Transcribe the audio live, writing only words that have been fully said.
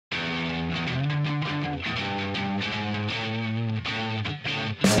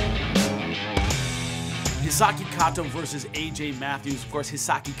Hisaki Kato versus AJ Matthews. Of course,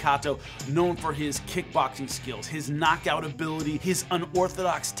 Hisaki Kato, known for his kickboxing skills, his knockout ability, his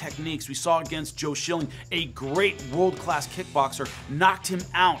unorthodox techniques. We saw against Joe Schilling, a great world-class kickboxer, knocked him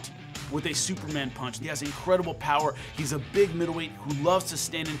out with a Superman punch. He has incredible power. He's a big middleweight who loves to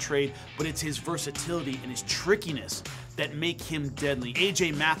stand and trade, but it's his versatility and his trickiness that make him deadly.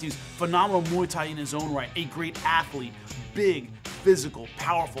 AJ Matthews, phenomenal Muay Thai in his own right, a great athlete, big, physical,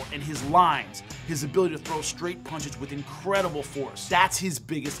 powerful, and his lines, his ability to throw straight punches with incredible force. That's his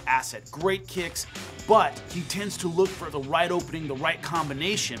biggest asset. Great kicks, but he tends to look for the right opening, the right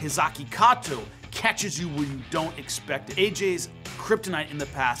combination. Hisaki Kato catches you when you don't expect it. AJ's kryptonite in the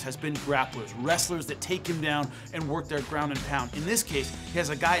past has been grapplers, wrestlers that take him down and work their ground and pound. In this case, he has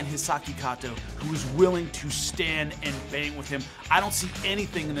a guy in Hisaki Kato who is willing to stand and bang with him. I don't see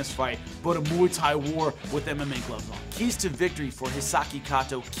anything in this fight but a Muay Thai war with MMA gloves on. Keys to victory for Hisaki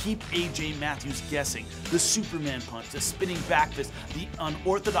Kato: keep AJ Matthews guessing. The Superman punch, the spinning back fist, the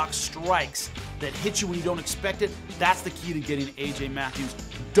unorthodox strikes that hit you when you don't expect it. That's the key to getting AJ Matthews.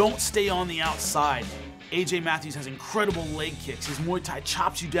 Don't stay on the outside. AJ Matthews has incredible leg kicks. His Muay Thai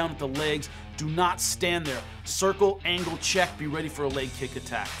chops you down at the legs. Do not stand there. Circle, angle, check, be ready for a leg kick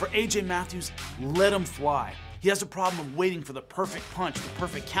attack. For AJ Matthews, let him fly. He has a problem of waiting for the perfect punch, the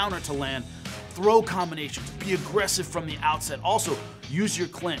perfect counter to land. Throw combinations, be aggressive from the outset. Also, use your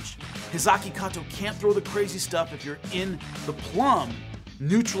clinch. Hisaki Kato can't throw the crazy stuff if you're in the plum.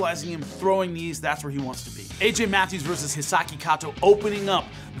 Neutralizing him, throwing these, that's where he wants to be. AJ Matthews versus Hisaki Kato, opening up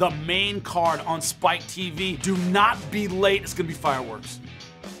the main card on Spike TV. Do not be late, it's gonna be fireworks.